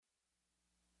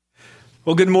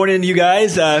Well, good morning, you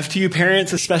guys. To you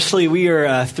parents especially, we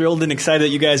are thrilled and excited that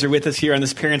you guys are with us here on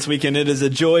this Parents Weekend. It is a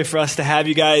joy for us to have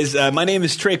you guys. My name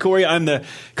is Trey Corey. I'm the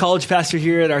college pastor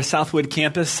here at our Southwood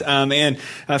campus. And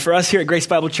for us here at Grace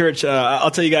Bible Church, I'll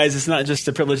tell you guys, it's not just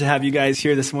a privilege to have you guys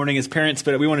here this morning as parents,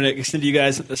 but we wanted to extend to you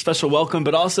guys a special welcome,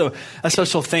 but also a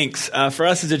special thanks. For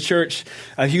us as a church,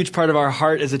 a huge part of our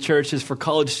heart as a church is for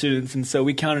college students. And so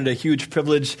we count it a huge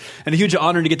privilege and a huge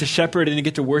honor to get to shepherd and to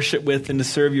get to worship with and to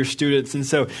serve your students. And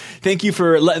so thank you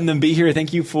for letting them be here.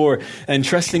 Thank you for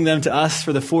entrusting them to us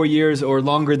for the 4 years or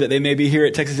longer that they may be here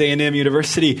at Texas A&M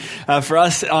University. For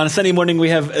us, on a Sunday morning, we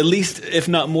have at least, if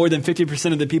not more than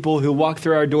 50% of the people who walk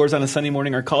through our doors on a Sunday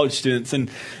morning are college students. And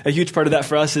a huge part of that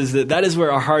for us is that is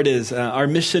where our heart is. Our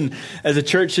mission as a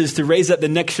church is to raise up the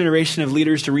next generation of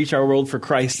leaders to reach our world for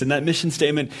Christ. And that mission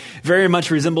statement very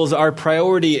much resembles our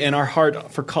priority and our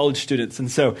heart for college students. And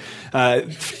so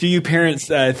to you parents,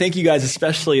 thank you guys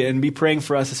especially, and be praying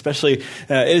for us especially.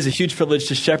 It is a huge privilege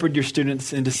to shepherd your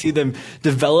students and to see them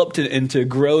developed and to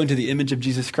grow into the image of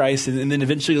Jesus Christ, and then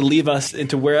eventually to leave us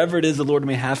into wherever it is the Lord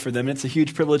may have for them. And it's a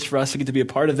huge privilege for us to get to be a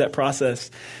part of that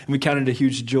process, and we count it a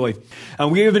huge joy.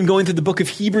 We have been going through the book of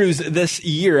Hebrews this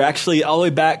year, actually all the way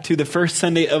back to the first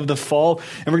Sunday of the fall,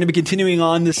 and we're going to be continuing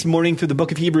on this morning through the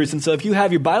book of Hebrews. And so if you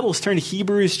have your Bibles, turn to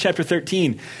Hebrews chapter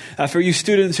 13. For you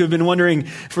students who have been wondering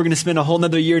if we're going to spend a whole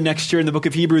nother year next year in the book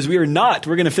of Hebrews, we are not.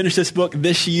 We're going to finish this book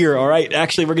this year, all right?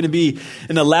 Actually, we're going to be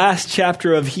in the last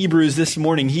chapter of Hebrews this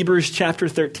morning, Hebrews chapter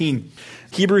 13.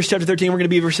 Hebrews chapter 13, we're going to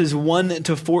be verses 1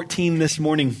 to 14 this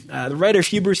morning. The writer of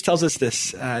Hebrews tells us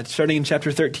this, starting in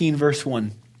chapter 13, verse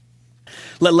 1.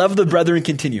 Let love of the brethren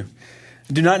continue.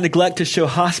 Do not neglect to show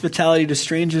hospitality to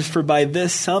strangers, for by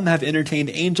this some have entertained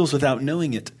angels without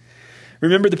knowing it.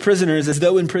 Remember the prisoners as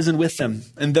though in prison with them,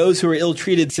 and those who are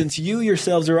ill-treated, since you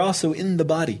yourselves are also in the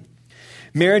body.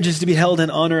 Marriage is to be held in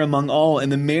honor among all,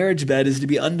 and the marriage bed is to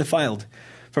be undefiled.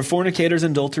 For fornicators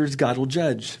and adulterers God will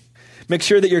judge. Make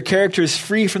sure that your character is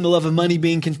free from the love of money,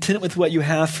 being content with what you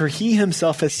have, for he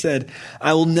himself has said,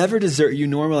 I will never desert you,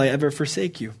 nor will I ever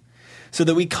forsake you. So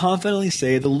that we confidently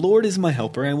say, the Lord is my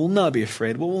helper, I will not be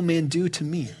afraid. What will man do to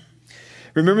me?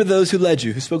 Remember those who led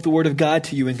you, who spoke the word of God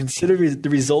to you, and consider the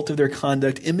result of their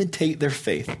conduct. Imitate their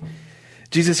faith.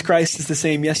 Jesus Christ is the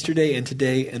same yesterday and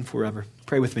today and forever.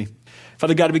 Pray with me.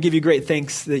 Father God, we give you great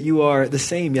thanks that you are the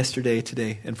same yesterday,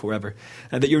 today, and forever,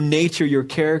 and that your nature, your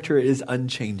character is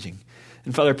unchanging.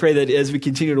 And Father, I pray that as we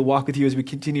continue to walk with you, as we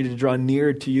continue to draw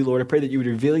near to you, Lord, I pray that you would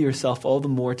reveal yourself all the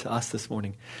more to us this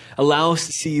morning. Allow us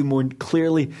to see you more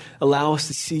clearly. Allow us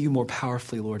to see you more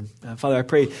powerfully, Lord. Father, I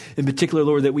pray in particular,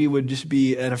 Lord, that we would just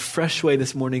be in a fresh way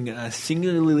this morning,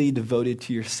 singularly devoted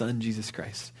to your Son, Jesus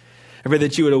Christ. I pray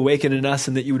that you would awaken in us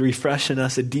and that you would refresh in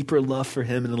us a deeper love for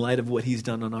him in the light of what he's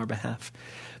done on our behalf.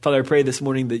 Father, I pray this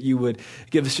morning that you would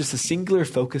give us just a singular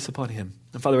focus upon him.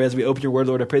 And Father, as we open your word,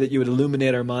 Lord, I pray that you would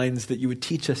illuminate our minds, that you would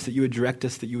teach us, that you would direct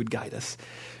us, that you would guide us.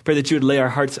 I pray that you would lay our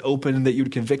hearts open and that you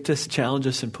would convict us, challenge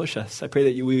us, and push us. I pray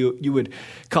that you would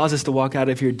cause us to walk out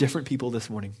of here different people this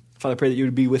morning. Father, I pray that you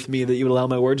would be with me, that you would allow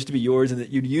my words to be yours, and that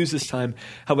you'd use this time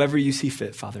however you see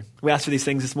fit, Father. We ask for these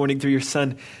things this morning through your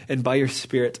Son and by your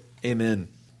Spirit. Amen.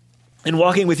 In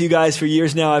walking with you guys for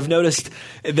years now, I've noticed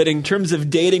that in terms of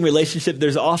dating relationship,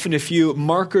 there's often a few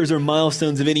markers or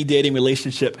milestones of any dating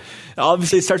relationship.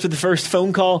 Obviously, it starts with the first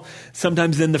phone call,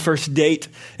 sometimes then the first date,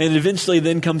 and eventually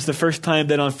then comes the first time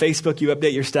that on Facebook you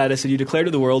update your status and you declare to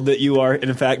the world that you are,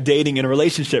 in fact, dating in a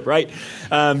relationship, right?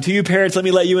 To you parents, let me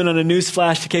let you in on a news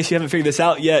flash in case you haven't figured this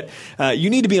out yet.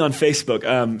 You need to be on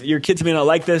Facebook. Your kids may not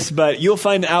like this, but you'll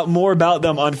find out more about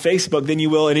them on Facebook than you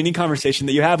will in any conversation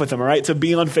that you have with them, all right? So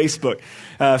be on Facebook.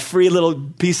 Free little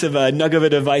piece of nugget of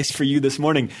advice for you this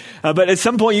morning. But at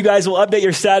some point, you guys will update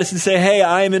your status and say, hey,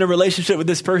 I am in a relationship with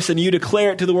this person. You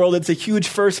declare it to the world. It's a huge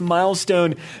first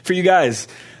milestone for you guys.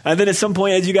 And then at some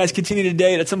point, as you guys continue to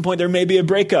date, at some point there may be a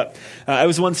breakup. I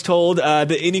was once told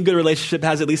that any good relationship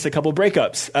has at least a couple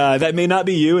breakups. That may not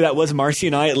be you. That was Marcy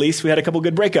and I, at least. We had a couple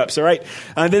good breakups, all right?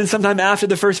 And then sometime after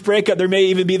the first breakup, there may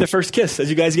even be the first kiss as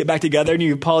you guys get back together and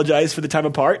you apologize for the time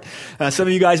apart. Some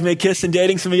of you guys may kiss in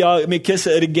dating. Some of y'all may kiss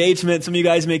at engagement. Some of you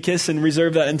guys may kiss and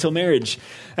reserve that until marriage.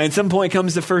 And at some point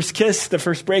comes the first kiss, the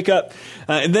first breakup.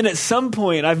 And then at some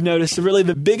point, I've noticed really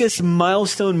the biggest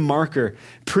milestone marker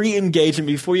pre-engagement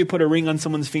before you put a ring on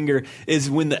someone's finger is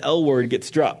when the L word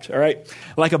gets dropped, all right?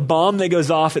 Like a bomb that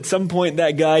goes off, at some point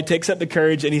that guy takes up the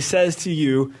courage and he says to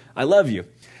you, I love you.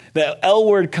 the L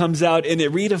word comes out and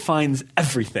it redefines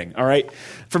everything, all right?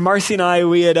 For Marcy and I,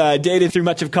 we had dated through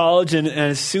much of college,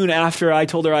 and soon after I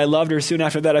told her I loved her, soon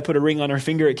after that I put a ring on her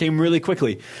finger. It came really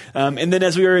quickly. And then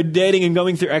as we were dating and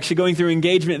going through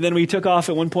engagement, then we took off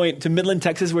at one point to Midland,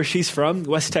 Texas, where she's from,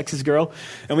 West Texas girl,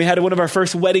 and we had one of our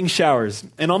first wedding showers.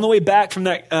 And on the way back from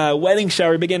that wedding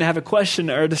shower, we began to have a question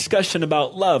or a discussion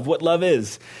about love, what love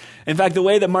is. In fact, the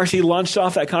way that Marcy launched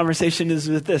off that conversation is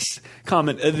with this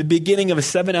comment at the beginning of a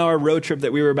 7-hour road trip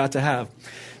that we were about to have.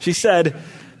 She said,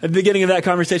 at the beginning of that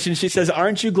conversation, she says,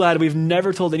 "Aren't you glad we've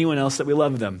never told anyone else that we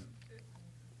love them?"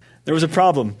 There was a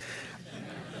problem.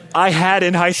 I had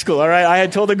in high school, all right? I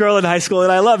had told a girl in high school that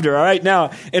I loved her, all right?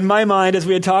 Now, in my mind, as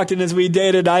we had talked and as we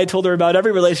dated, I had told her about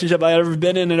every relationship I had ever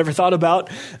been in and ever thought about.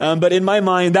 But in my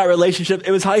mind, that relationship,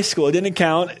 it was high school. It didn't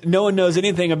count. No one knows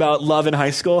anything about love in high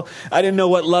school. I didn't know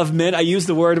what love meant. I used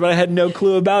the word, but I had no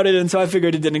clue about it, and so I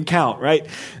figured it didn't count, right?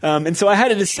 And so I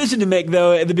had a decision to make,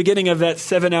 though, at the beginning of that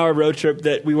 7-hour road trip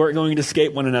that we weren't going to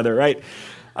escape one another, right?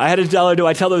 I had to tell her, do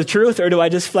I tell her the truth or do I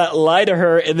just flat lie to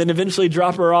her and then eventually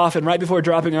drop her off, and right before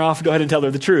dropping her off, go ahead and tell her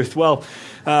the truth? Well,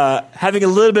 having a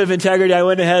little bit of integrity, I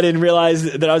went ahead and realized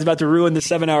that I was about to ruin the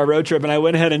 7-hour road trip, and I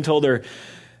went ahead and told her,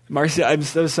 "Marcy, I'm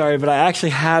so sorry, but I actually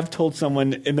have told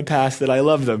someone in the past that I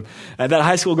love them." That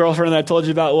high school girlfriend that I told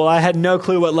you about, well, I had no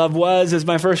clue what love was. It was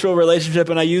my first real relationship,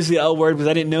 and I used the L word because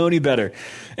I didn't know any better.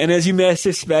 And as you may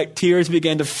suspect, tears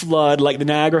began to flood like the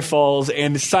Niagara Falls,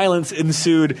 and silence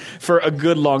ensued for a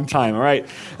good long time, all right?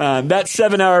 That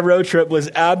 7-hour road trip was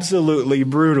absolutely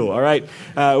brutal, all right?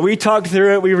 We talked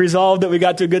through it. We resolved that we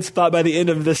got to a good spot by the end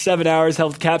of the 7 hours,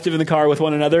 held captive in the car with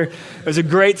one another. It was a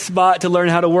great spot to learn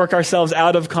how to work ourselves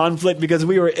out of conflict because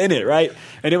we were in it, right?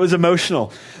 And it was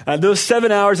emotional. Those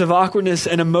 7 hours of awkwardness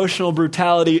and emotional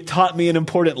brutality taught me an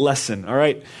important lesson, all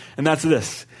right? And that's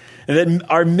this. And that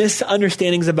our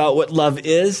misunderstandings about what love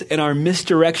is and our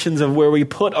misdirections of where we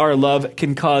put our love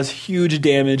can cause huge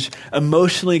damage,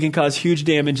 emotionally can cause huge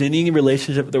damage in any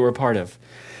relationship that we're a part of.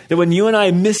 That when you and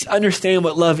I misunderstand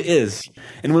what love is,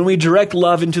 and when we direct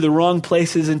love into the wrong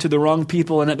places, into the wrong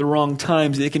people, and at the wrong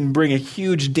times, it can bring a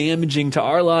huge damaging to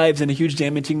our lives and a huge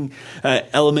damaging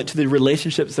element to the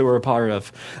relationships that we're a part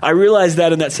of. I realized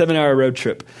that in that 7-hour road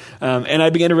trip. And I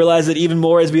began to realize that even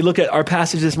more as we look at our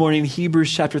passage this morning in Hebrews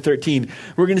chapter 13.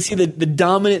 We're going to see the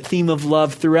dominant theme of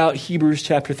love throughout Hebrews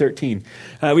chapter 13.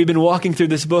 We've been walking through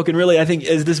this book, and really I think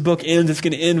as this book ends, it's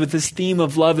going to end with this theme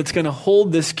of love that's going to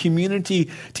hold this community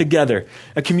together.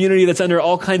 A community that's under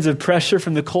all kinds of pressure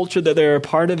from the culture that they're a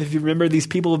part of. If you remember, these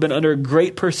people have been under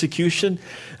great persecution.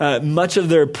 Much of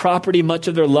their property, much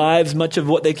of their lives, much of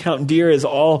what they count dear is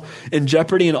all in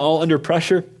jeopardy and all under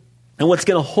pressure. And what's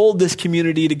going to hold this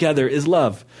community together is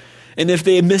love. And if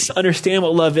they misunderstand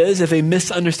what love is, if they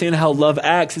misunderstand how love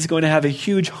acts, it's going to have a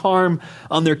huge harm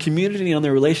on their community, on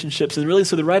their relationships. And really,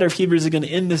 so the writer of Hebrews is going to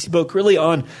end this book really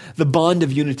on the bond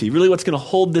of unity. Really what's going to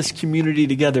hold this community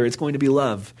together, it's going to be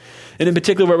love. And in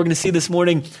particular, what we're going to see this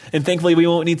morning, and thankfully we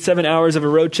won't need 7 hours of a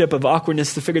road trip of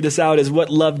awkwardness to figure this out, is what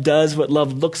love does, what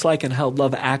love looks like, and how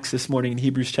love acts this morning in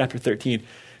Hebrews chapter 13.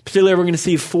 Particularly, we're going to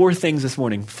see 4 things this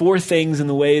morning, 4 things in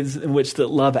the ways in which that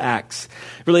love acts.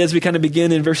 Really, as we kind of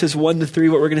begin in verses 1 to 3,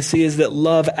 what we're going to see is that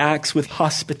love acts with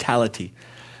hospitality.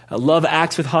 Love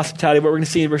acts with hospitality. What we're going to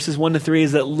see in verses 1 to 3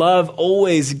 is that love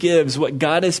always gives what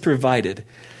God has provided.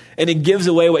 And it gives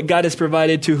away what God has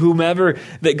provided to whomever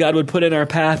that God would put in our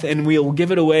path, and we'll give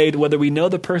it away to whether we know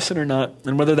the person or not,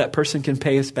 and whether that person can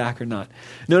pay us back or not.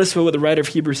 Notice what the writer of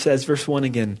Hebrews says, verse 1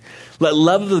 again. Let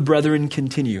love of the brethren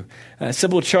continue. A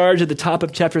simple charge at the top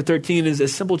of chapter 13 is a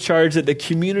simple charge that the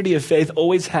community of faith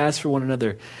always has for one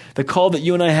another. The call that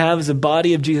you and I have as a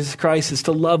body of Jesus Christ is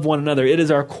to love one another. It is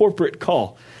our corporate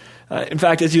call. In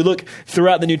fact, as you look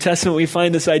throughout the New Testament, we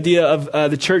find this idea of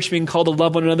the church being called to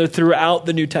love one another throughout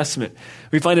the New Testament.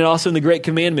 We find it also in the Great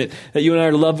Commandment that you and I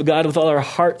are to love God with all our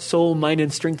heart, soul, mind,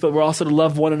 and strength, but we're also to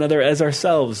love one another as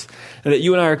ourselves. And that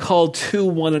you and I are called to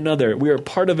one another. We are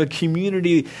part of a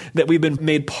community that we've been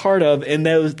made part of, and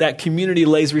that community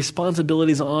lays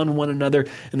responsibilities on one another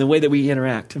in the way that we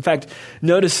interact. In fact,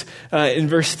 notice in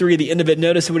verse 3, the end of it,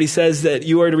 notice what he says, that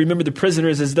you are to remember the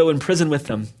prisoners as though in prison with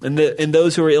them, and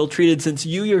those who are ill-treated, since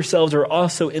you yourselves are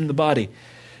also in the body.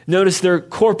 Notice their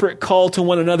corporate call to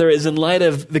one another is in light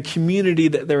of the community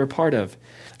that they're a part of.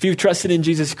 If you've trusted in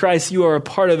Jesus Christ, you are a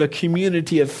part of a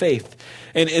community of faith.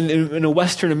 And in a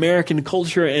Western American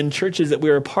culture and churches that we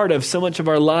are a part of, so much of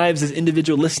our lives is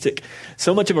individualistic.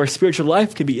 So much of our spiritual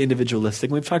life can be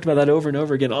individualistic. We've talked about that over and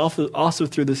over again, also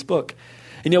through this book.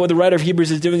 And yet what the writer of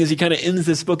Hebrews is doing is he kind of ends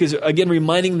this book is again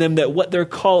reminding them that what their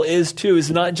call is too is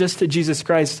not just to Jesus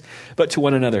Christ, but to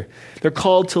one another. They're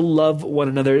called to love one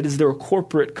another. It is their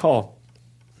corporate call.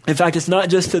 In fact, it's not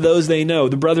just to those they know,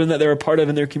 the brethren that they're a part of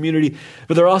in their community,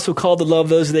 but they're also called to love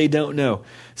those they don't know,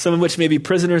 some of which may be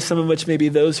prisoners, some of which may be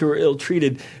those who are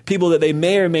ill-treated, people that they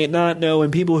may or may not know,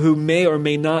 and people who may or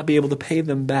may not be able to pay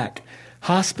them back.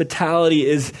 Hospitality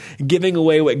is giving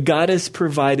away what God has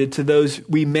provided to those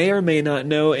we may or may not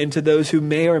know and to those who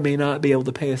may or may not be able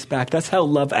to pay us back. That's how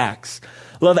love acts.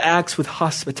 Love acts with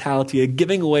hospitality, a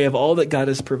giving away of all that God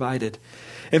has provided.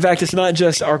 In fact, it's not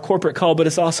just our corporate call, but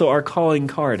it's also our calling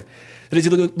card. That as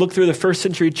you look through the first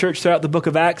century church throughout the book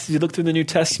of Acts, as you look through the New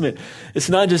Testament, it's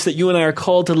not just that you and I are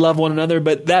called to love one another,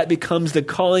 but that becomes the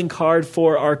calling card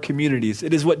for our communities.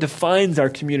 It is what defines our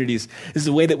communities, is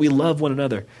the way that we love one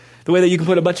another. The way that you can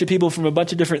put a bunch of people from a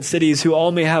bunch of different cities who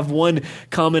all may have one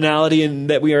commonality in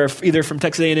that we are either from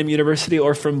Texas A&M University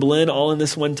or from Blinn, all in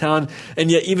this one town. And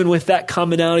yet even with that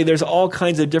commonality, there's all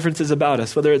kinds of differences about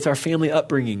us, whether it's our family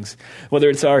upbringings, whether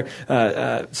it's our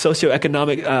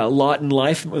socioeconomic lot in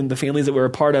life and the families that we're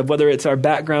a part of, whether it's our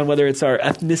background, whether it's our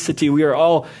ethnicity. We are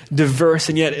all diverse,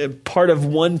 and yet part of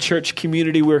one church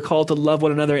community, we're called to love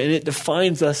one another, and it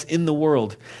defines us in the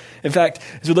world. In fact,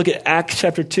 as we look at Acts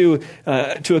chapter 2,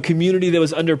 to a community that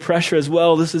was under pressure as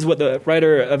well, this is what the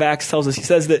writer of Acts tells us. He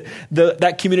says that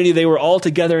that community, they were all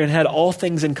together and had all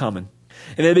things in common.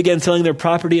 And they began selling their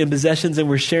property and possessions and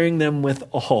were sharing them with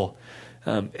all.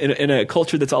 In a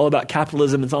culture that's all about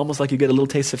capitalism, it's almost like you get a little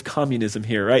taste of communism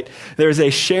here, right? There's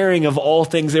a sharing of all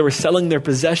things. They were selling their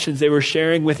possessions. They were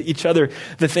sharing with each other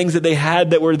the things that they had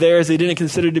that were theirs. They didn't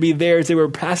consider to be theirs. They were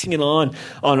passing it on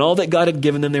all that God had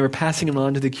given them. They were passing it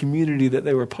on to the community that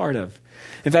they were part of.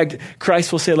 In fact,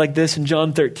 Christ will say it like this in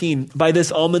John 13, "By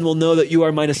this all men will know that you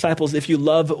are my disciples if you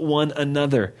love one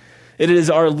another." It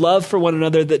is our love for one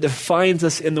another that defines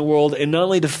us in the world, and not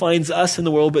only defines us in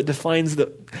the world, but defines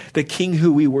the King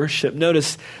who we worship.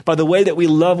 Notice, by the way that we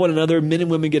love one another, men and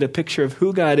women get a picture of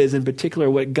who God is, in particular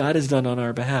what God has done on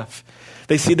our behalf.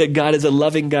 They see that God is a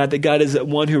loving God, that God is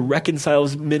one who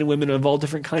reconciles men and women of all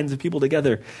different kinds of people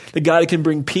together, that God can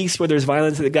bring peace where there's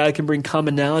violence, that God can bring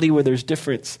commonality where there's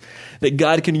difference, that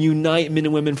God can unite men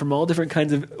and women from all different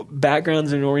kinds of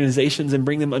backgrounds and organizations and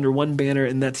bring them under one banner,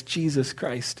 and that's Jesus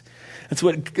Christ.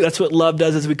 That's what love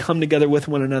does as we come together with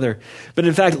one another. But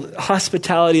in fact,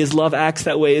 hospitality as love acts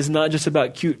that way is not just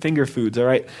about cute finger foods, all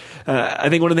right? I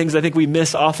think one of the things I think we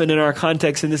miss often in our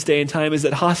context in this day and time is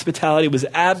that hospitality was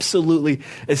absolutely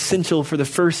essential for the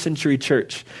first century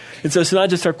church. And so it's not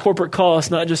just our corporate call,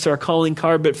 it's not just our calling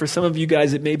card, but for some of you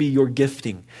guys, it may be your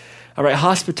gifting. All right,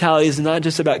 hospitality is not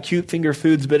just about cute finger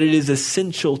foods, but it is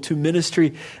essential to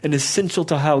ministry and essential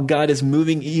to how God is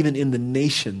moving even in the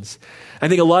nations. I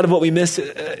think a lot of what we miss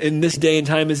in this day and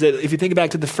time is that if you think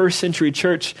back to the first century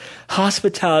church,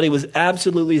 hospitality was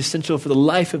absolutely essential for the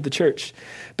life of the church.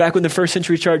 Back when the first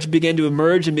century church began to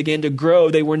emerge and began to grow,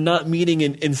 they were not meeting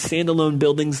in standalone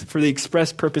buildings for the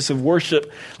express purpose of worship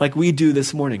like we do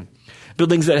this morning.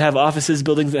 Buildings that have offices,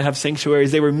 buildings that have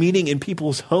sanctuaries. They were meeting in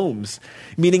people's homes,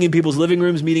 meeting in people's living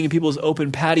rooms, meeting in people's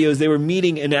open patios. They were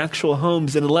meeting in actual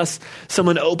homes. And unless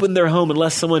someone opened their home,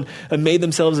 unless someone made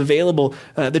themselves available,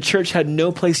 the church had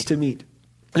no place to meet.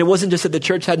 And it wasn't just that the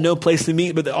church had no place to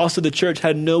meet, but that also the church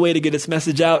had no way to get its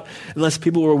message out unless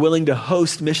people were willing to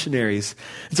host missionaries.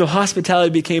 And so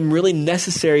hospitality became really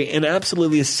necessary and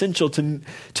absolutely essential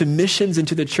to missions and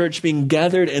to the church being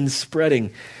gathered and spreading.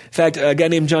 In fact, a guy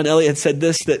named John Eliot had said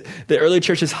this, that the early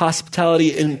church's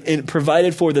hospitality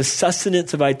provided for the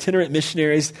sustenance of itinerant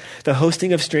missionaries, the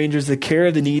hosting of strangers, the care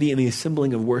of the needy, and the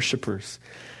assembling of worshipers.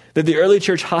 That the early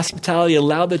church hospitality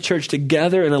allowed the church to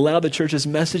gather and allowed the church's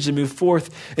message to move forth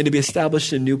and to be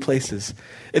established in new places.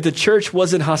 If the church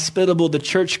wasn't hospitable, the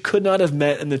church could not have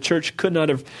met and the church could not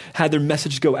have had their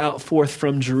message go out forth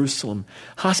from Jerusalem.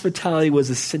 Hospitality was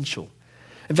essential.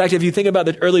 In fact, if you think about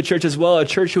the early church as well, a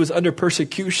church who was under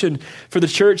persecution, for the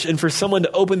church and for someone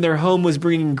to open their home was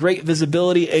bringing great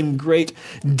visibility and great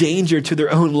danger to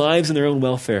their own lives and their own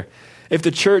welfare. If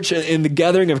the church and the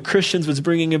gathering of Christians was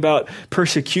bringing about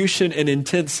persecution and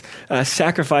intense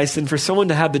sacrifice, then for someone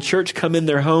to have the church come in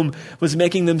their home was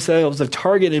making themselves a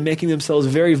target and making themselves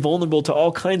very vulnerable to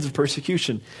all kinds of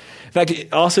persecution. In fact,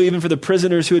 also even for the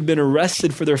prisoners who had been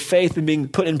arrested for their faith and being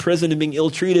put in prison and being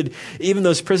ill-treated, even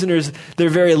those prisoners, their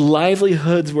very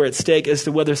livelihoods were at stake as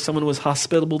to whether someone was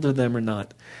hospitable to them or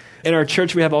not. In our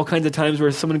church, we have all kinds of times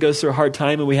where someone goes through a hard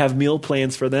time and we have meal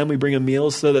plans for them. We bring them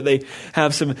meals so that they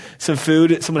have some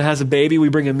food. Someone has a baby, we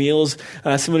bring them meals.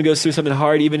 Someone goes through something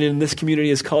hard, even in this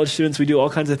community as college students, we do all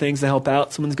kinds of things to help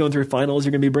out. Someone's going through finals,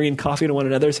 you're going to be bringing coffee to one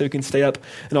another so you can stay up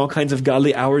in all kinds of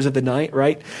godly hours of the night,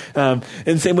 right? In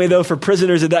the same way, though, for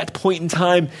prisoners at that point in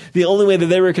time, the only way that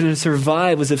they were going to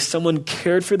survive was if someone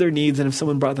cared for their needs and if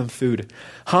someone brought them food.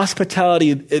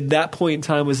 Hospitality at that point in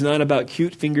time was not about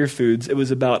cute finger foods. It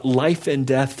was about life and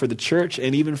death for the church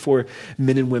and even for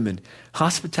men and women.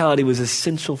 Hospitality was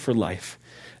essential for life.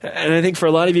 And I think for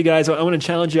a lot of you guys, I want to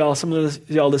challenge y'all, some of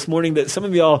y'all this morning, that some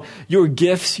of y'all, your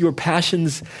gifts, your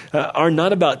passions are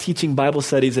not about teaching Bible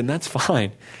studies, and that's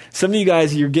fine. Some of you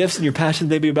guys, your gifts and your passions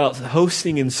may be about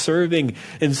hosting and serving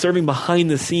behind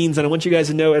the scenes. And I want you guys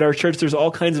to know at our church, there's all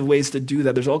kinds of ways to do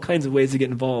that. There's all kinds of ways to get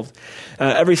involved.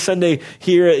 Every Sunday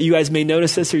here, you guys may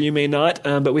notice this or you may not,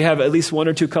 but we have at least one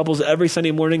or two couples every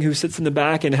Sunday morning who sits in the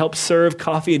back and help serve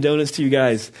coffee and donuts to you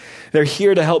guys. They're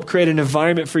here to help create an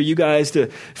environment for you guys to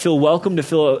feel welcome, to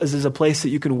feel this is a place that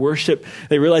you can worship.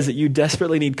 They realize that you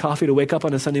desperately need coffee to wake up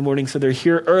on a Sunday morning, so they're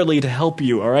here early to help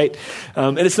you, all right?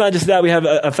 And it's not just that. We have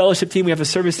a fellowship team, we have a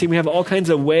service team, we have all kinds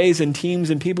of ways and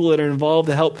teams and people that are involved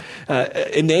to help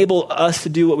enable us to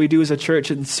do what we do as a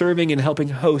church, and serving and helping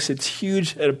host. It's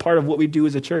huge and a part of what we do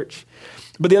as a church.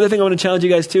 But the other thing I want to challenge you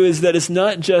guys to is that it's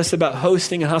not just about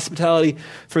hosting and hospitality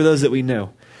for those that we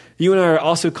know. You and I are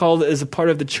also called as a part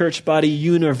of the church body,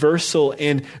 universal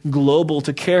and global,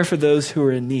 to care for those who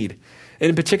are in need. And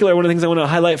in particular, one of the things I want to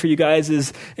highlight for you guys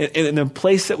is in the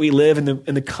place that we live, in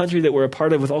the country that we're a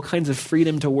part of, with all kinds of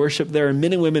freedom to worship, there are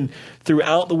men and women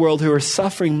throughout the world who are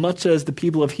suffering much as the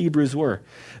people of Hebrews were.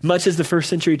 Much as the first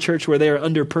century church, where they are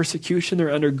under persecution,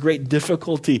 they're under great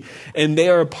difficulty, and they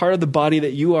are a part of the body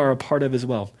that you are a part of as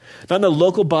well. Not in the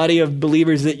local body of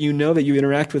believers that you know, that you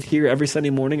interact with here every Sunday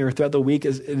morning or throughout the week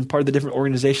as in part of the different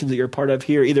organizations that you're a part of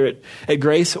here, either at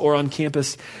Grace or on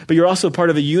campus, but you're also part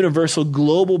of a universal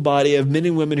global body of men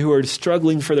and women who are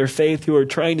struggling for their faith, who are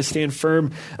trying to stand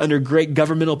firm under great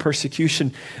governmental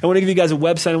persecution. I want to give you guys a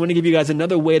website. I want to give you guys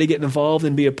another way to get involved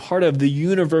and be a part of the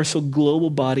universal global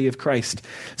body of Christ.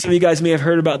 Some of you guys may have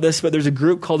heard about this, but there's a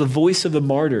group called the Voice of the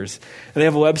Martyrs. And they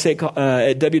have a website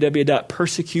at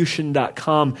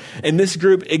www.persecution.com. And this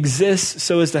group exists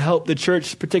so as to help the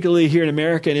church, particularly here in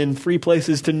America and in free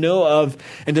places, to know of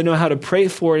and to know how to pray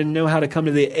for and know how to come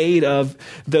to the aid of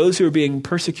those who are being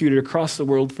persecuted across the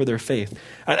world for their faith.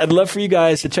 I'd love for you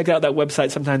guys to check out that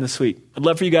website sometime this week. I'd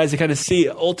love for you guys to kind of see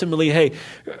ultimately, hey,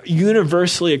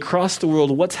 universally across the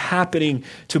world, what's happening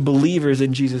to believers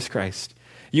in Jesus Christ.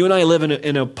 You and I live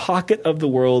in a pocket of the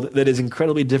world that is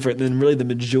incredibly different than really the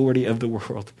majority of the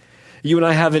world. You and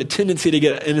I have a tendency to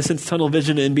get, in a sense, tunnel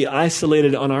vision and be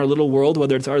isolated on our little world,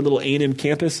 whether it's our little A&M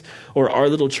campus or our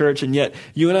little church. And yet,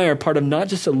 you and I are part of not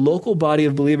just a local body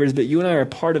of believers, but you and I are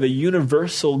part of a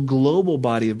universal global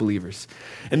body of believers.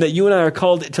 And that you and I are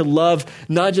called to love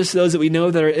not just those that we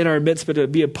know that are in our midst, but to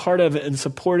be a part of and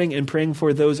supporting and praying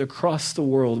for those across the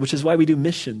world, which is why we do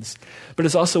missions. But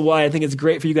it's also why I think it's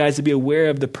great for you guys to be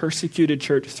aware of the persecuted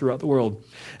church throughout the world.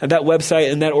 And that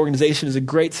website and that organization is a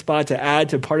great spot to add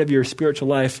to part of your spiritual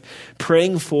life,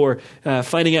 praying for,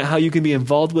 finding out how you can be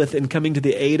involved with and coming to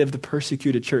the aid of the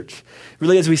persecuted church.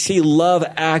 Really, as we see love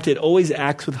act, it always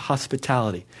acts with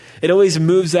hospitality. It always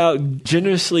moves out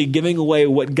generously, giving away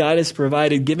what God has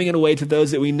provided, giving it away to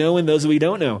those that we know and those that we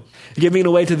don't know, giving it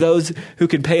away to those who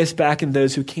can pay us back and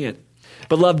those who can't.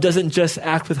 But love doesn't just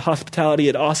act with hospitality,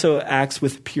 it also acts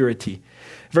with purity.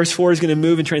 Verse 4 is going to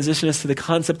move and transition us to the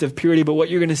concept of purity, but what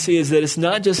you're going to see is that it's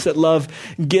not just that love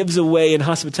gives away in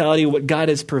hospitality what God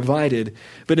has provided,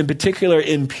 but in particular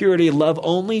in purity, love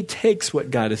only takes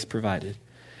what God has provided.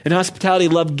 In hospitality,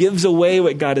 love gives away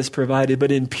what God has provided,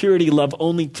 but in purity, love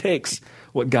only takes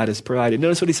what God has provided.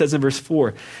 Notice what he says in verse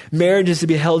 4. Marriage is to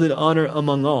be held in honor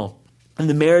among all. And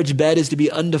the marriage bed is to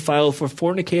be undefiled, for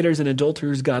fornicators and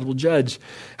adulterers God will judge.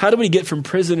 How do we get from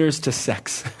prisoners to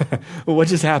sex? Well, what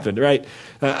just happened, right?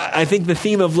 I think the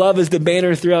theme of love is the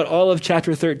banner throughout all of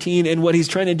chapter 13. And what he's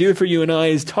trying to do for you and I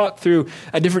is talk through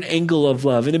a different angle of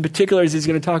love. And in particular, as he's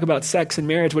going to talk about sex and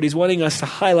marriage, what he's wanting us to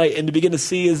highlight and to begin to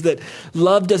see is that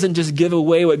love doesn't just give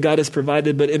away what God has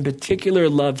provided, but in particular,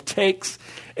 love takes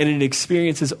and it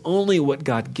experiences only what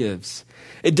God gives.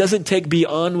 It doesn't take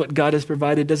beyond what God has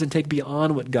provided. It doesn't take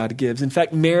beyond what God gives. In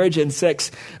fact, marriage and sex,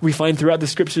 we find throughout the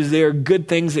scriptures, they are good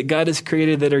things that God has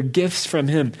created that are gifts from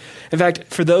him. In fact,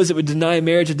 for those that would deny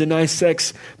marriage and deny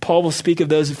sex, Paul will speak of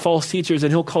those false teachers,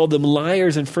 and he'll call them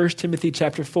liars in 1 Timothy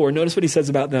chapter 4. Notice what he says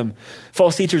about them.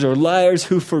 False teachers are liars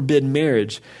who forbid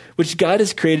marriage, which God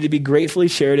has created to be gratefully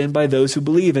shared in by those who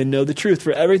believe and know the truth.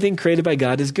 For everything created by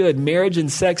God is good. Marriage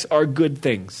and sex are good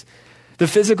things. The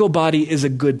physical body is a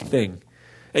good thing.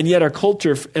 And yet our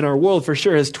culture and our world for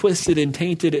sure has twisted and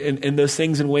tainted in those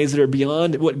things in ways that are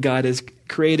beyond what God has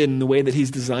created in the way that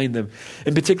he's designed them.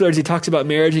 In particular, as he talks about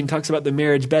marriage and he talks about the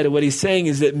marriage bed, what he's saying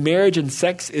is that marriage and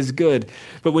sex is good.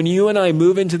 But when you and I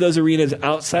move into those arenas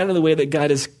outside of the way that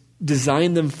God has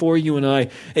designed them for you and I,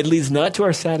 it leads not to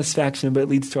our satisfaction, but it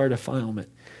leads to our defilement.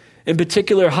 In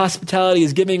particular, hospitality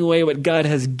is giving away what God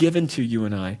has given to you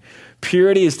and I.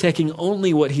 Purity is taking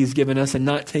only what he's given us and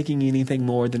not taking anything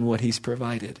more than what he's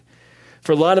provided.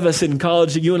 For a lot of us in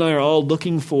college, you and I are all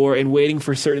looking for and waiting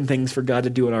for certain things for God to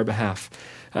do on our behalf.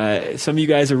 Some of you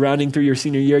guys are rounding through your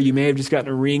senior year. You may have just gotten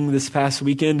a ring this past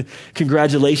weekend.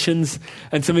 Congratulations.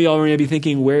 And some of y'all may be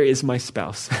thinking, where is my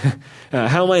spouse?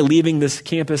 How am I leaving this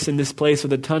campus and this place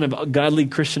with a ton of godly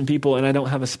Christian people and I don't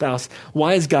have a spouse?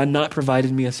 Why has God not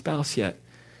provided me a spouse yet?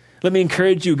 Let me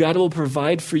encourage you, God will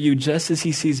provide for you just as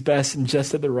he sees best and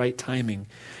just at the right timing.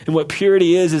 And what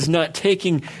purity is not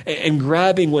taking and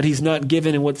grabbing what he's not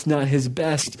given and what's not his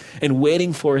best and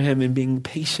waiting for him and being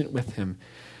patient with him.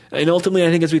 And ultimately,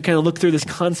 I think as we kind of look through this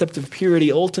concept of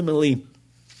purity, ultimately,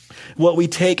 what we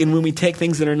take and when we take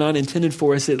things that are not intended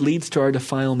for us, it leads to our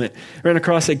defilement. I ran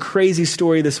across a crazy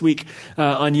story this week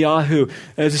on Yahoo.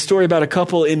 There's a story about a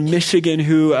couple in Michigan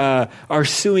who are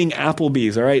suing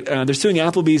Applebee's, all right? They're suing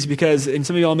Applebee's because, and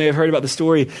some of y'all may have heard about the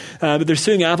story, but they're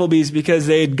suing Applebee's because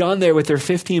they had gone there with their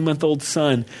 15-month-old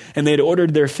son and they had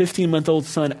ordered their 15-month-old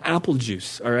son apple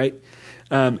juice, all right?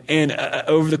 And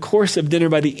over the course of dinner,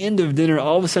 by the end of dinner,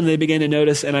 all of a sudden they began to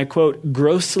notice, and I quote,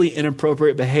 grossly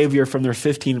inappropriate behavior from their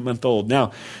 15-month-old.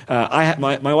 Now,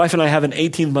 my wife and I have an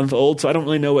 18-month-old, so I don't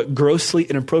really know what grossly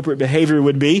inappropriate behavior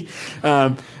would be.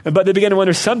 But they began to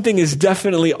wonder something is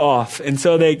definitely off. And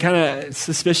so they kind of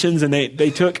suspicions, and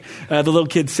they took the little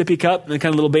kid's sippy cup, the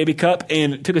kind of little baby cup,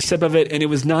 and took a sip of it, and it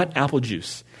was not apple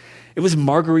juice. It was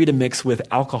margarita mix with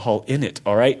alcohol in it,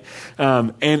 all right?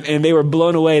 And they were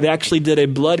blown away. They actually did a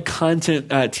blood content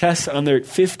test on their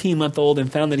 15-month-old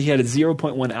and found that he had a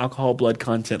 0.1 alcohol blood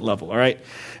content level, all right?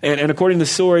 And according to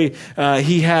the story,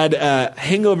 he had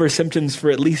hangover symptoms for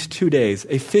at least 2 days,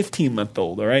 a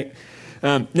 15-month-old, all right?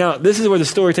 Now, this is where the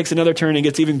story takes another turn and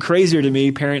gets even crazier to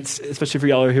me, parents, especially for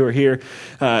y'all who are here.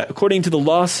 According to the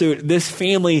lawsuit, this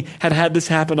family had this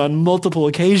happen on multiple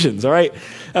occasions, all right?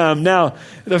 Now,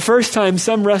 the first time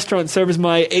some restaurant serves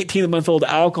my 18-month-old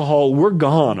alcohol, we're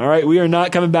gone, all right? We are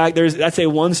not coming back. That's a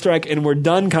one strike and we're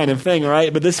done kind of thing, all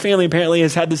right? But this family apparently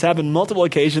has had this happen multiple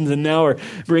occasions and now are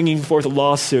bringing forth a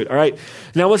lawsuit, all right?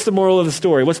 Now, what's the moral of the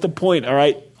story? What's the point, all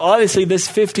right? Obviously, this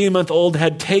 15-month-old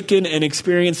had taken and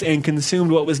experienced and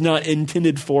consumed what was not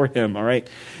intended for him, all right?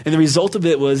 And the result of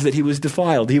it was that he was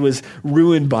defiled. He was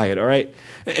ruined by it, all right?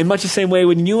 In much the same way,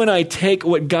 when you and I take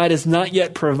what God has not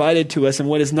yet provided to us and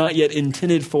what is not yet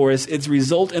intended for us, its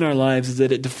result in our lives is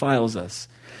that it defiles us,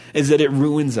 is that it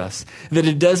ruins us, that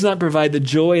it does not provide the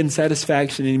joy and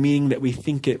satisfaction and meaning that we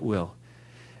think it will.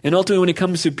 And ultimately, when it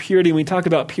comes to purity, when we talk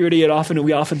about purity,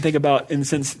 we often think about, in a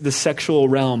sense, the sexual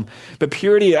realm. But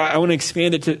purity, I want to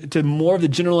expand it to more of the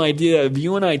general idea of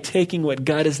you and I taking what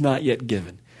God has not yet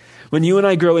given. When you and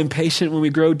I grow impatient, when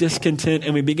we grow discontent,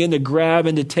 and we begin to grab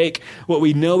and to take what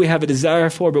we know we have a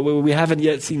desire for, but what we haven't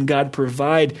yet seen God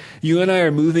provide, you and I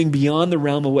are moving beyond the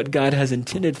realm of what God has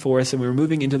intended for us, and we're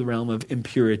moving into the realm of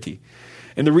impurity.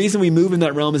 And the reason we move in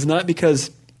that realm is not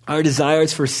because our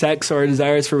desires for sex or our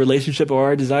desires for relationship or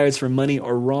our desires for money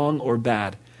are wrong or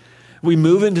bad. We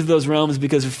move into those realms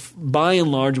because by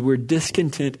and large, we're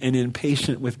discontent and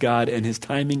impatient with God and his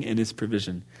timing and his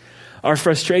provision. Our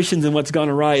frustrations and what's gone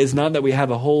awry is not that we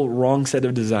have a whole wrong set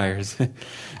of desires.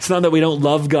 It's not that we don't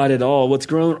love God at all. What's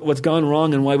gone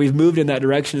wrong and why we've moved in that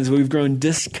direction is we've grown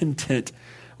discontent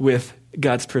with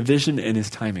God's provision and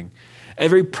his timing.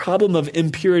 Every problem of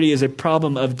impurity is a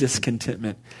problem of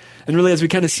discontentment. And really, as we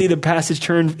kind of see the passage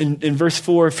turn in verse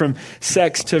 4 from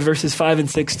sex to verses 5 and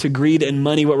 6 to greed and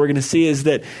money, what we're going to see is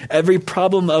that every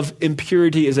problem of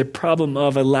impurity is a problem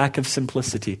of a lack of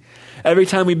simplicity. Every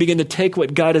time we begin to take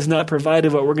what God has not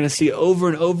provided, what we're going to see over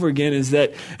and over again is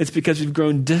that it's because we've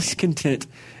grown discontent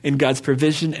in God's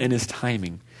provision and his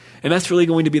timing. And that's really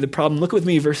going to be the problem. Look with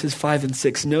me, verses 5 and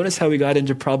 6. Notice how we got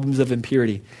into problems of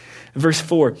impurity. Verse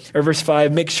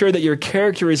 5, make sure that your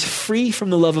character is free from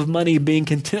the love of money, being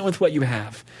content with what you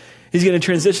have. He's going to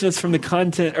transition us from the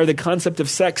concept of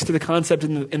sex to the concept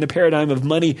in the paradigm of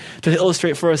money to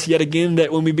illustrate for us yet again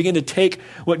that when we begin to take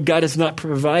what God has not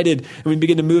provided and we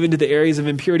begin to move into the areas of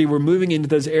impurity, we're moving into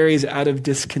those areas out of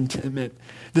discontentment.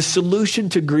 The solution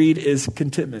to greed is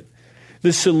contentment.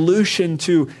 The solution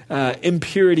to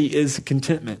impurity is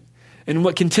contentment. And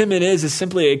what contentment is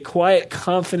simply a quiet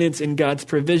confidence in God's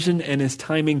provision and his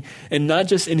timing, and not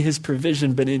just in his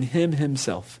provision, but in him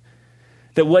himself.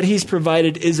 That what he's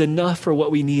provided is enough for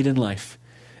what we need in life,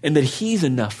 and that he's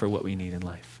enough for what we need in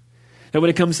life. Now, when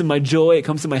it comes to my joy, it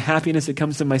comes to my happiness, it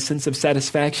comes to my sense of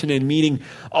satisfaction and meaning,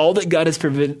 all that God has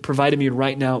provided me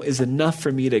right now is enough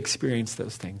for me to experience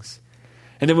those things.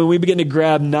 And then when we begin to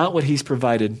grab not what he's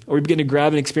provided, or we begin to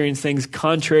grab and experience things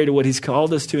contrary to what he's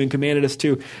called us to and commanded us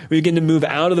to, we begin to move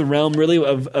out of the realm really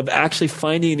of actually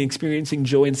finding and experiencing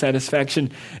joy and satisfaction.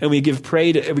 And we give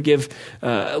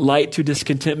light to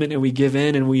discontentment, and we give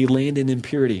in and we land in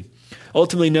impurity.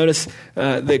 Ultimately, notice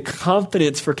the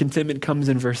confidence for contentment comes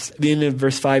in the end of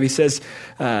verse 5. He says,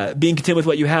 being content with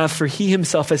what you have, for he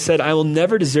himself has said, I will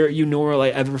never desert you, nor will I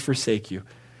ever forsake you.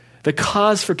 The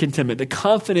cause for contentment, the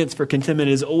confidence for contentment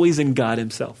is always in God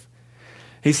himself.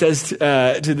 He says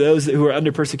to those who are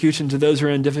under persecution, to those who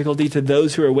are in difficulty, to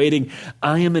those who are waiting,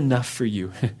 I am enough for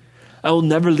you. I will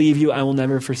never leave you. I will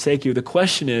never forsake you. The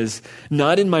question is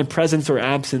not in my presence or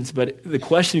absence, but the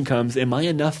question comes, am I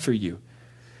enough for you?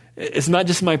 It's not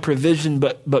just my provision,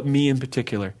 but me in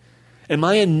particular. Am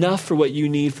I enough for what you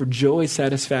need for joy,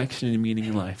 satisfaction, and meaning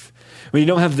in life? When you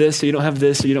don't have this, or you don't have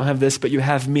this, or you don't have this, but you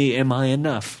have me, am I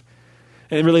enough?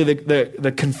 And really,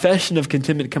 the confession of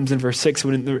contentment comes in verse 6.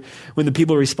 When the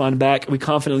people respond back, we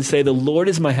confidently say, the Lord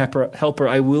is my helper.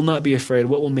 I will not be afraid.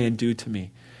 What will man do to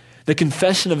me? The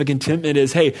confession of a contentment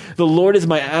is, hey, the Lord is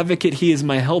my advocate. He is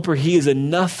my helper. He is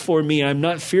enough for me. I'm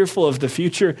not fearful of the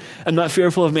future. I'm not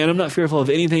fearful of man. I'm not fearful of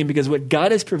anything, because what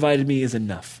God has provided me is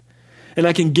enough. And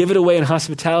I can give it away in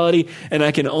hospitality, and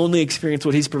I can only experience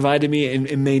what he's provided me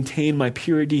and maintain my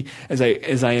purity as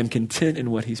I am content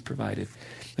in what he's provided.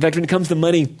 In fact, when it comes to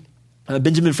money,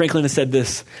 Benjamin Franklin has said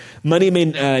this: money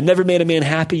never made a man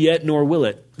happy yet, nor will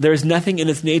it. There is nothing in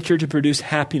its nature to produce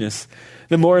happiness.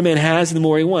 The more a man has, the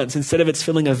more he wants. Instead of its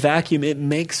filling a vacuum, it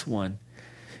makes one.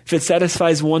 If it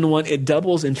satisfies one want, it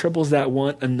doubles and triples that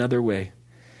want another way.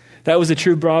 That was a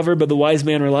true proverb, but the wise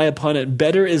man rely upon it.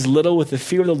 Better is little with the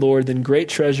fear of the Lord than great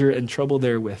treasure and trouble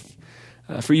therewith.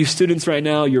 For you students right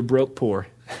now, you're broke poor.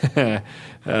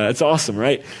 It's awesome,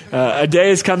 right? A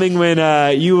day is coming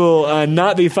when you will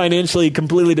not be financially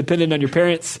completely dependent on your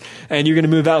parents, and you're going to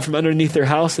move out from underneath their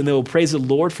house, and they will praise the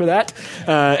Lord for that.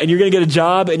 And you're going to get a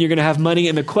job, and you're going to have money.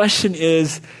 And the question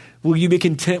is, will you be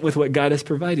content with what God has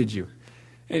provided you?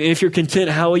 And if you're content,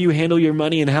 how will you handle your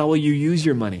money, and how will you use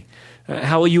your money?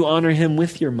 How will you honor him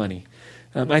with your money?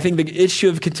 I think the issue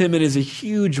of contentment is a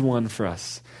huge one for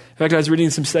us. In fact, I was reading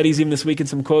some studies even this week and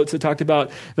some quotes that talked about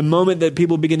the moment that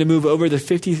people begin to move over the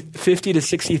 50 to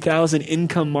 60,000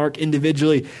 income mark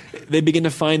individually, they begin to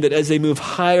find that as they move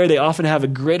higher, they often have a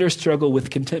greater struggle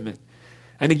with contentment.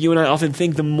 I think you and I often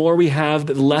think the more we have,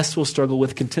 the less we'll struggle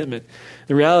with contentment.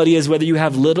 The reality is whether you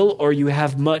have little or you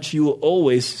have much, you will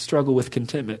always struggle with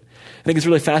contentment. I think it's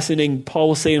really fascinating. Paul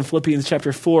will say in Philippians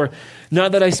chapter 4,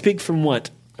 not that I speak from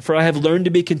want, for I have learned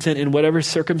to be content in whatever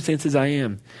circumstances I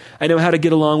am. I know how to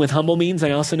get along with humble means.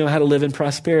 I also know how to live in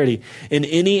prosperity. In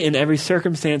any and every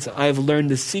circumstance, I have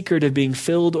learned the secret of being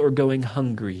filled or going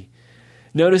hungry.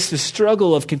 Notice the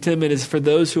struggle of contentment is for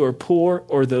those who are poor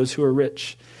or those who are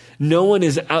rich. No one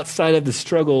is outside of the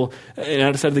struggle and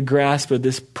outside of the grasp of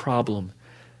this problem.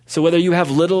 So whether you have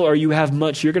little or you have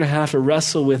much, you're going to have to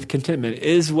wrestle with contentment.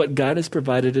 Is what God has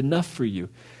provided enough for you?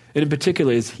 And in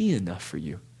particular, is he enough for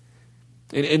you?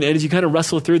 And as you kind of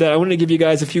wrestle through that, I want to give you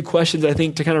guys a few questions, I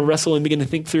think, to kind of wrestle and begin to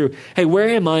think through, hey, where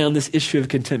am I on this issue of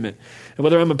contentment? And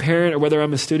whether I'm a parent or whether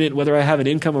I'm a student, whether I have an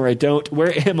income or I don't,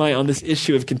 where am I on this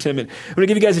issue of contentment? I'm going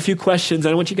to give you guys a few questions.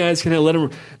 I want you guys to kind of let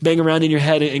them bang around in your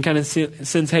head and kind of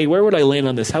sense, hey, where would I land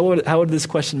on this? How would this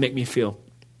question make me feel?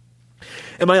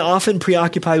 Am I often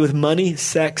preoccupied with money,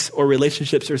 sex, or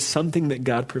relationships, or something that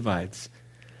God provides?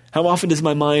 How often does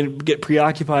my mind get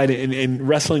preoccupied in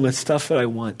wrestling with stuff that I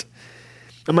want?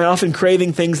 Am I often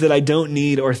craving things that I don't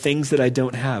need or things that I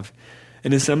don't have?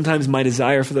 And is sometimes my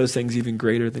desire for those things even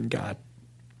greater than God?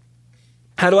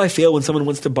 How do I feel when someone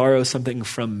wants to borrow something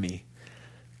from me?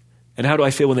 And how do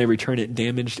I feel when they return it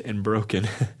damaged and broken?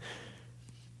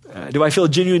 Do I feel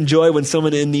genuine joy when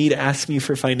someone in need asks me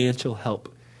for financial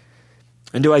help?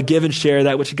 And do I give and share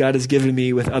that which God has given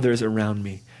me with others around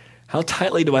me? How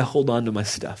tightly do I hold on to my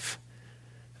stuff?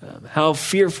 How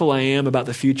fearful I am about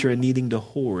the future and needing to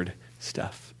hoard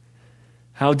stuff.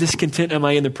 How discontent am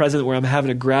I in the present where I'm having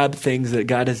to grab things that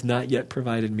God has not yet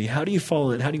provided me? How do you fall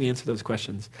in? How do you answer those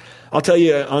questions? I'll tell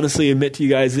you, honestly, admit to you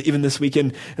guys, that even this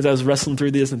weekend, as I was wrestling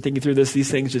through this and thinking through this, these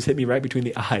things just hit me right between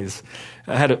the eyes.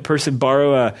 I had a person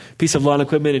borrow a piece of lawn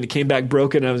equipment and it came back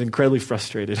broken and I was incredibly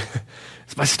frustrated.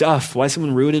 It's my stuff. Why is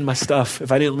someone ruining my stuff?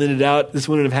 If I didn't lend it out, this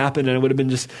wouldn't have happened and I would have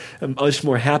been just much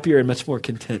more happier and much more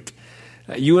content.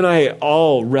 You and I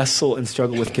all wrestle and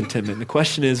struggle with contentment. The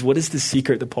question is, what is the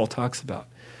secret that Paul talks about?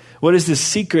 What is the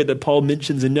secret that Paul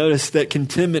mentions? And notice that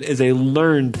contentment is a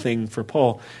learned thing for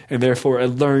Paul, and therefore a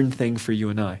learned thing for you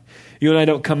and I. You and I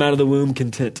don't come out of the womb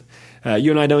content.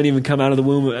 You and I don't even come out of the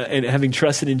womb and having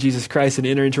trusted in Jesus Christ and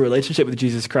enter into a relationship with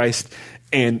Jesus Christ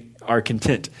and are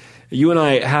content. You and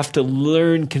I have to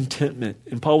learn contentment.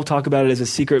 And Paul will talk about it as a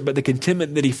secret, but the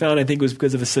contentment that he found, I think, was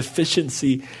because of a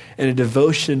sufficiency and a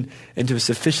devotion into a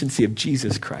sufficiency of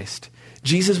Jesus Christ.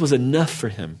 Jesus was enough for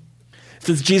him.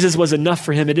 Since Jesus was enough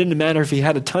for him, it didn't matter if he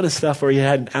had a ton of stuff or he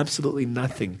had absolutely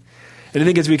nothing. And I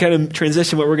think as we kind of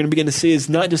transition, what we're going to begin to see is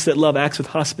not just that love acts with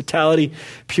hospitality,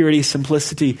 purity,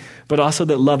 simplicity, but also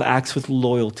that love acts with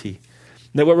loyalty.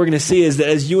 That what we're going to see is that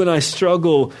as you and I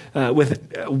struggle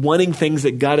with wanting things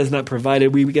that God has not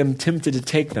provided, we become tempted to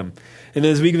take them. And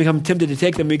as we become tempted to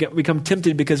take them, we become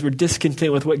tempted because we're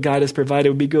discontent with what God has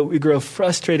provided. We grow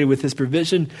frustrated with his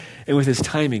provision and with his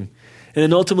timing. And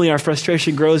then ultimately our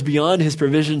frustration grows beyond his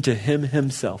provision to him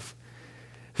himself.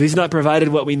 If he's not provided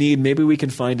what we need, maybe we can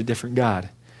find a different God.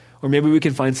 Or maybe we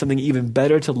can find something even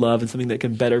better to love and something that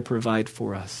can better provide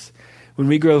for us. When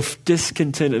we grow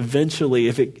discontent, eventually,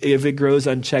 if it grows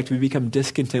unchecked, we become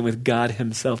discontent with God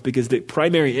himself, because the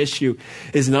primary issue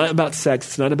is not about sex,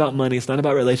 it's not about money, it's not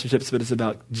about relationships, but it's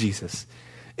about Jesus.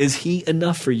 Is he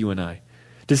enough for you and I?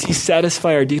 Does he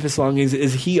satisfy our deepest longings?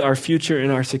 Is he our future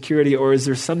and our security, or is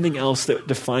there something else that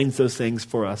defines those things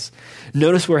for us?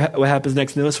 Notice what happens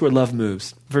next. Notice where love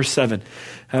moves. Verse 7.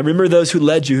 Remember those who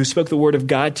led you, who spoke the word of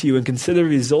God to you, and consider the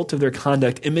result of their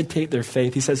conduct, imitate their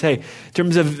faith. He says, hey, in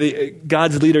terms of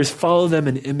God's leaders, follow them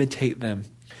and imitate them.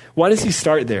 Why does he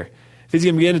start there? If he's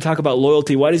going to begin to talk about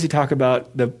loyalty, why does he talk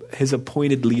about his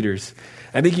appointed leaders?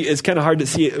 I think it's kind of hard to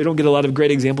see it. We don't get a lot of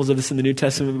great examples of this in the New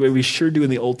Testament, but we sure do in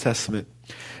the Old Testament.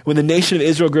 When the nation of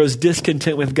Israel grows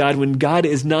discontent with God, when God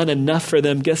is not enough for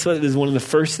them, guess what is one of the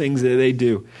first things that they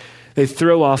do? They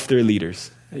throw off their leaders.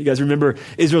 You guys remember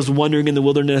Israel's wandering in the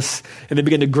wilderness, and they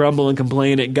begin to grumble and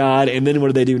complain at God, and then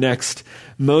what do next?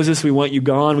 Moses, we want you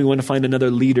gone. We want to find another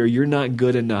leader. You're not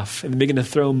good enough. And they begin to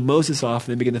throw Moses off,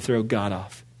 and they begin to throw God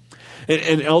off.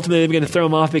 And ultimately, they begin to throw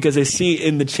him off because they see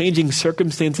in the changing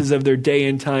circumstances of their day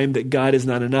and time that God is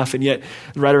not enough. And yet,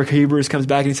 the writer of Hebrews comes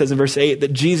back and he says in verse 8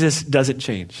 that Jesus doesn't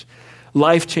change.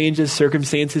 Life changes,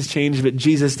 circumstances change, but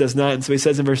Jesus does not. And so he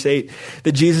says in verse 8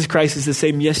 that Jesus Christ is the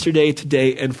same yesterday,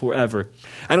 today, and forever.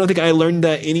 I don't think I learned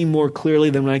that any more clearly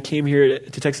than when I came here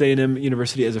to Texas A&M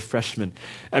University as a freshman.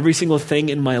 Every single thing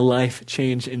in my life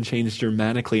changed and changed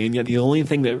dramatically, and yet the only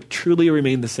thing that truly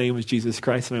remained the same was Jesus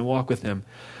Christ, and I walk with him.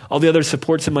 All the other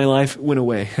supports in my life went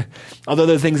away. All the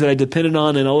other things that I depended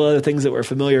on and all the other things that were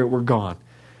familiar were gone.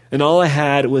 And all I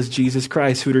had was Jesus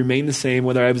Christ, who would remain the same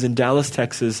whether I was in Dallas,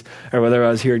 Texas, or whether I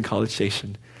was here in College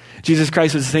Station. Jesus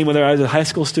Christ was the same whether I was a high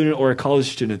school student or a college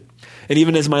student. And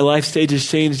even as my life stages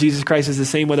change, Jesus Christ is the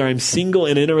same whether I'm single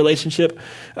and in a relationship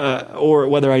or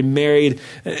whether I'm married.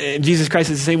 And Jesus Christ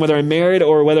is the same whether I'm married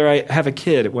or whether I have a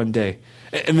kid one day.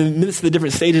 And in the midst of the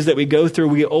different stages that we go through,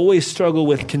 we always struggle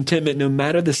with contentment no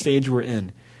matter the stage we're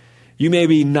in. You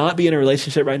may not be in a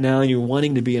relationship right now and you're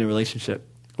wanting to be in a relationship.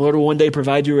 The Lord will one day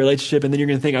provide you a relationship, and then you're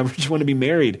going to think, I just want to be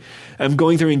married. I'm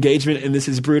going through engagement and this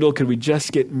is brutal. Could we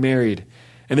just get married?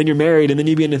 And then you're married, and then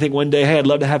you begin to think one day, hey, I'd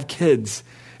love to have kids.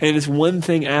 And it's one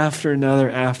thing after another,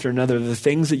 the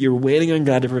things that you're waiting on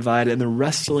God to provide and the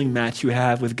wrestling match you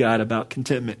have with God about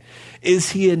contentment.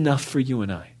 Is he enough for you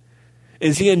and I?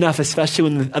 Is he enough, especially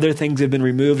when the other things have been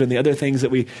removed and the other things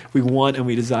that we want and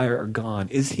we desire are gone?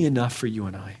 Is he enough for you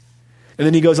and I? And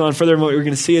then he goes on further, and what we're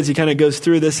going to see as he kind of goes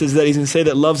through this is that he's going to say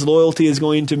that love's loyalty is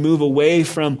going to move away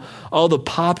from all the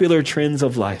popular trends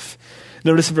of life.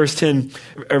 Notice in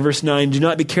verse 9, do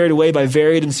not be carried away by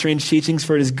varied and strange teachings,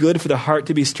 for it is good for the heart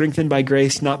to be strengthened by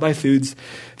grace, not by foods,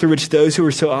 through which those who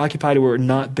were so occupied were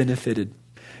not benefited.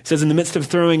 It says in the midst of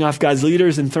throwing off God's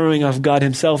leaders and throwing off God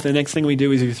himself, the next thing we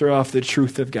do is we throw off the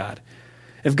truth of God.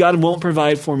 If God won't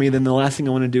provide for me, then the last thing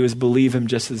I want to do is believe him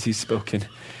just as he's spoken.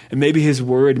 And maybe his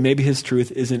word, maybe his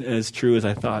truth isn't as true as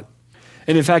I thought.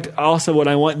 And in fact, also what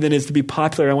I want then is to be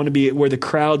popular. I want to be where the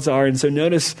crowds are. And so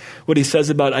notice what he says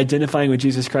about identifying with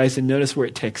Jesus Christ, and notice where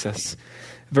it takes us.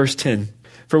 Verse 10,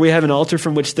 For we have an altar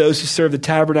from which those who serve the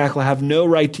tabernacle have no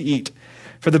right to eat.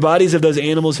 For the bodies of those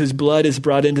animals whose blood is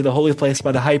brought into the holy place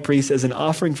by the high priest as an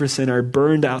offering for sin are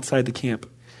burned outside the camp.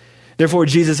 Therefore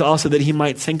Jesus also, that he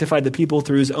might sanctify the people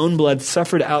through his own blood,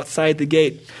 suffered outside the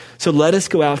gate. So let us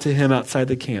go out to him outside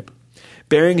the camp,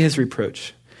 bearing his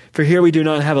reproach. For here we do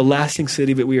not have a lasting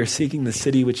city, but we are seeking the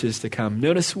city which is to come.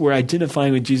 Notice we're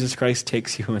identifying when Jesus Christ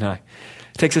takes you and I.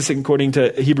 It takes us, according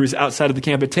to Hebrews, outside of the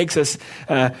camp. It takes us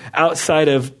outside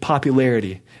of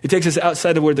popularity. It takes us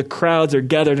outside of where the crowds are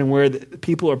gathered and where the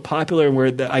people are popular and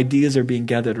where the ideas are being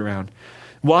gathered around.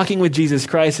 Walking with Jesus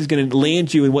Christ is going to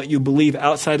land you in what you believe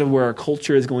outside of where our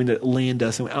culture is going to land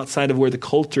us and outside of where the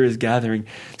culture is gathering.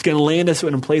 It's going to land us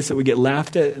in a place that we get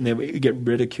laughed at and that we get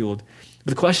ridiculed.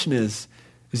 But the question is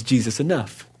Jesus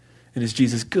enough? And is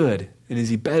Jesus good? And is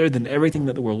he better than everything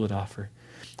that the world would offer?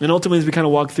 And ultimately, as we kind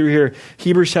of walk through here,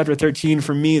 Hebrews chapter 13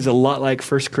 for me is a lot like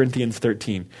 1 Corinthians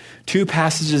 13. Two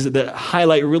passages that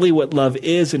highlight really what love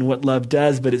is and what love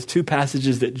does, but it's two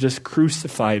passages that just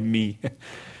crucify me.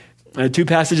 Two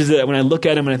passages that when I look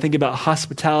at them and I think about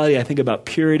hospitality, I think about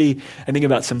purity, I think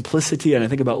about simplicity, and I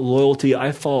think about loyalty,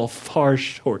 I fall far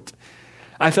short.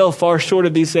 I fell far short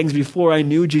of these things before I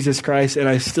knew Jesus Christ, and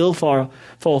I still fall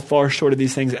far short of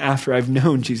these things after I've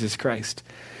known Jesus Christ.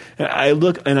 I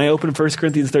look and I open 1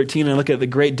 Corinthians 13 and I look at the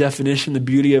great definition, the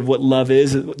beauty of what love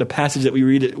is, the passage that we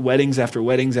read at weddings after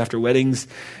weddings after weddings,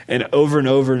 and over and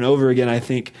over again, I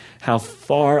think how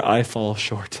far I fall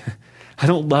short. I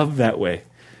don't love that way.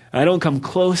 I don't come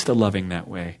close to loving that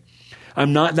way.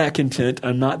 I'm not that content.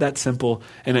 I'm not that simple.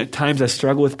 And at times I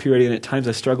struggle with purity, and at times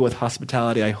I struggle with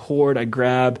hospitality. I hoard, I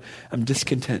grab, I'm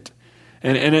discontent.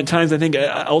 And at times I think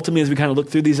ultimately as we kind of look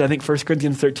through these, I think 1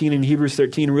 Corinthians 13 and Hebrews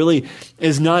 13 really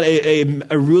is not a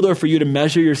ruler for you to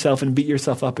measure yourself and beat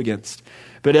yourself up against.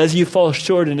 But as you fall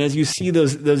short and as you see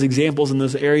those examples and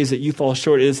those areas that you fall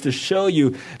short, it is to show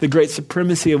you the great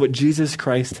supremacy of what Jesus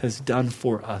Christ has done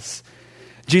for us.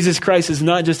 Jesus Christ is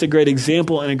not just a great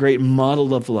example and a great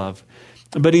model of love,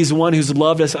 but he's one who's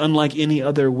loved us unlike any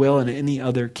other will and any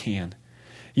other can.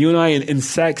 You and I in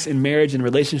sex, in marriage, in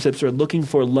relationships are looking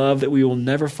for love that we will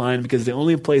never find, because the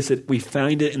only place that we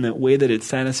find it in the way that it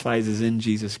satisfies is in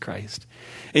Jesus Christ.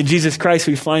 In Jesus Christ,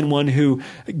 we find one who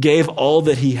gave all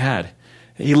that he had.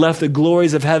 He left the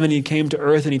glories of heaven. He came to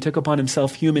earth and he took upon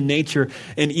himself human nature.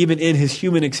 And even in his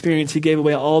human experience, he gave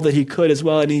away all that he could as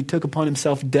well. And he took upon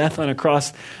himself death on a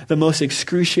cross, the most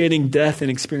excruciating death and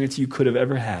experience you could have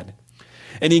ever had.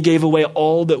 And he gave away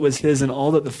all that was his and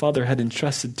all that the Father had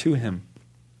entrusted to him.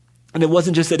 And it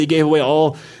wasn't just that he gave away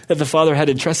all that the Father had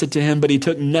entrusted to him, but he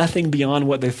took nothing beyond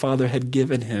what the Father had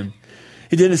given him.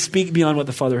 He didn't speak beyond what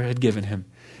the Father had given him.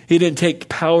 He didn't take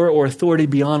power or authority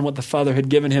beyond what the Father had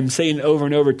given him. Satan over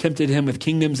and over tempted him with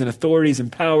kingdoms and authorities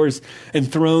and powers and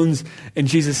thrones, and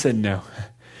Jesus said no.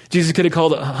 Jesus could have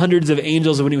called hundreds of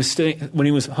angels when he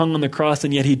was hung on the cross,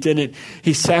 and yet he didn't.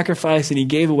 He sacrificed and he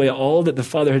gave away all that the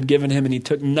Father had given him, and he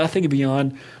took nothing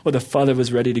beyond what the Father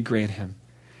was ready to grant him.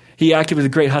 He acted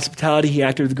with great hospitality, he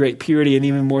acted with great purity, and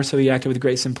even more so, he acted with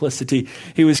great simplicity.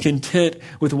 He was content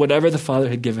with whatever the Father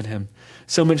had given him,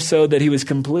 so much so that he was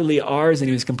completely ours and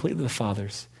he was completely the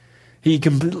Father's. He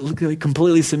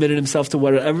completely submitted himself to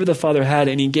whatever the Father had,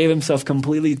 and he gave himself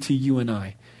completely to you and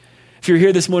I. If you're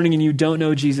here this morning and you don't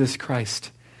know Jesus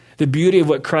Christ, the beauty of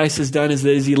what Christ has done is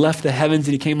that as he left the heavens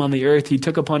and he came on the earth, he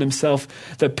took upon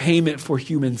himself the payment for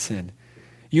human sin.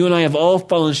 You and I have all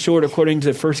fallen short according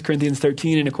to 1 Corinthians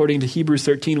 13 and according to Hebrews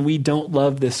 13. We don't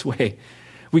love this way.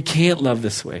 We can't love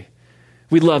this way.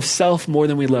 We love self more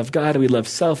than we love God, and we love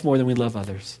self more than we love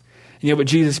others. And yet what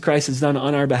Jesus Christ has done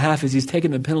on our behalf is he's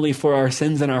taken the penalty for our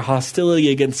sins and our hostility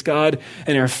against God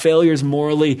and our failures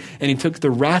morally, and he took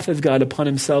the wrath of God upon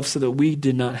himself so that we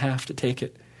did not have to take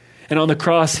it. And on the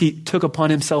cross, he took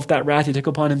upon himself that wrath. He took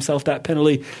upon himself that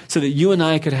penalty so that you and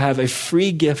I could have a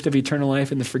free gift of eternal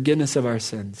life and the forgiveness of our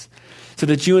sins. So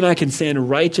that you and I can stand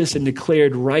righteous and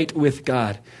declared right with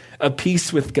God, at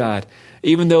peace with God,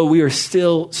 even though we are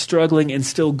still struggling and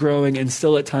still growing and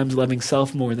still at times loving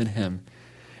self more than him.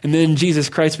 And then in Jesus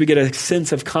Christ, we get a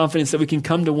sense of confidence that we can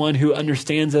come to one who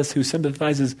understands us, who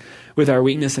sympathizes with our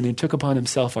weakness, and he took upon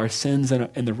himself our sins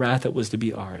and the wrath that was to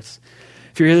be ours.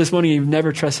 If you're here this morning and you've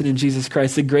never trusted in Jesus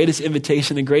Christ, the greatest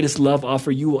invitation, the greatest love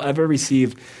offer you will ever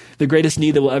receive, the greatest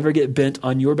need that will ever get bent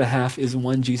on your behalf is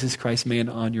one Jesus Christ made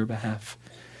on your behalf.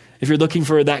 If you're looking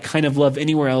for that kind of love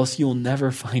anywhere else, you will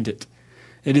never find it.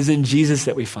 It is in Jesus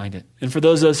that we find it. And for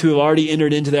those of us who have already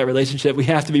entered into that relationship, we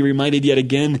have to be reminded yet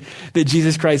again that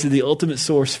Jesus Christ is the ultimate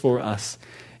source for us.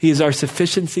 He is our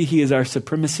sufficiency. He is our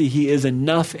supremacy. He is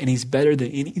enough, and he's better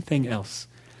than anything else.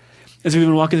 As we've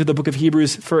been walking through the book of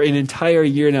Hebrews for an entire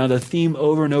year now, the theme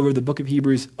over and over of the book of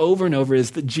Hebrews over and over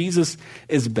is that Jesus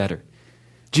is better.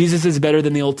 Jesus is better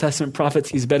than the Old Testament prophets.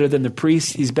 He's better than the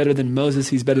priests. He's better than Moses.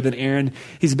 He's better than Aaron.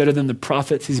 He's better than the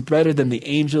prophets. He's better than the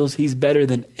angels. He's better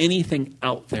than anything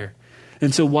out there.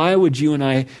 And so why would you and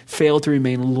I fail to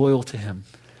remain loyal to him?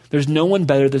 There's no one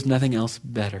better. There's nothing else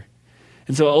better.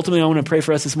 And so ultimately I want to pray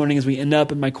for us this morning as we end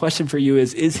up. And my question for you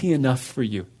is he enough for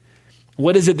you?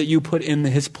 What is it that you put in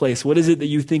his place? What is it that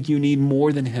you think you need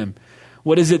more than him?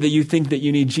 What is it that you think that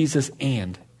you need Jesus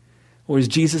and? Or is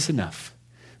Jesus enough?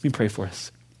 Let me pray for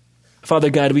us. Father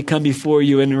God, we come before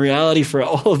you, and in reality for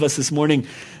all of us this morning,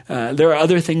 there are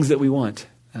other things that we want.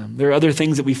 There are other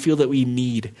things that we feel that we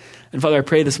need. And Father, I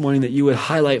pray this morning that you would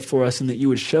highlight for us and that you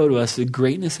would show to us the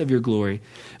greatness of your glory,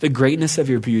 the greatness of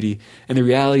your beauty, and the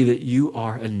reality that you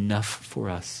are enough for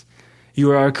us. You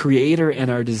are our creator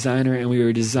and our designer, and we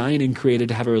were designed and created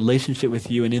to have a relationship with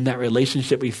you. And in that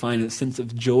relationship, we find a sense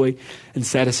of joy and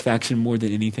satisfaction more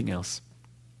than anything else.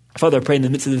 Father, I pray in the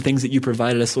midst of the things that you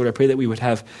provided us, Lord, I pray that we would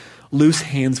have loose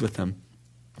hands with them,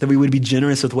 that we would be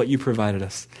generous with what you provided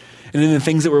us. And then the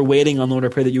things that we're waiting on, Lord, I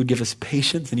pray that you would give us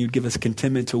patience and you would give us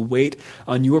contentment to wait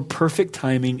on your perfect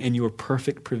timing and your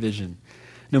perfect provision,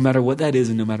 no matter what that is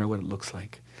and no matter what it looks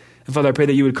like. And Father, I pray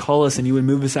that you would call us and you would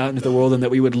move us out into the world and that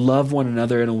we would love one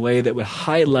another in a way that would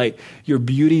highlight your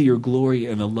beauty, your glory,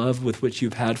 and the love with which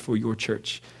you've had for your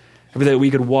church. I pray that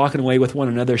we could walk in a way with one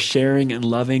another, sharing and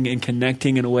loving and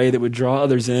connecting in a way that would draw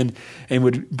others in and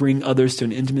would bring others to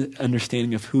an intimate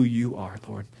understanding of who you are,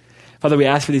 Lord. Father, we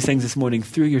ask for these things this morning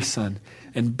through your Son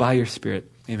and by your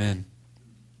Spirit. Amen.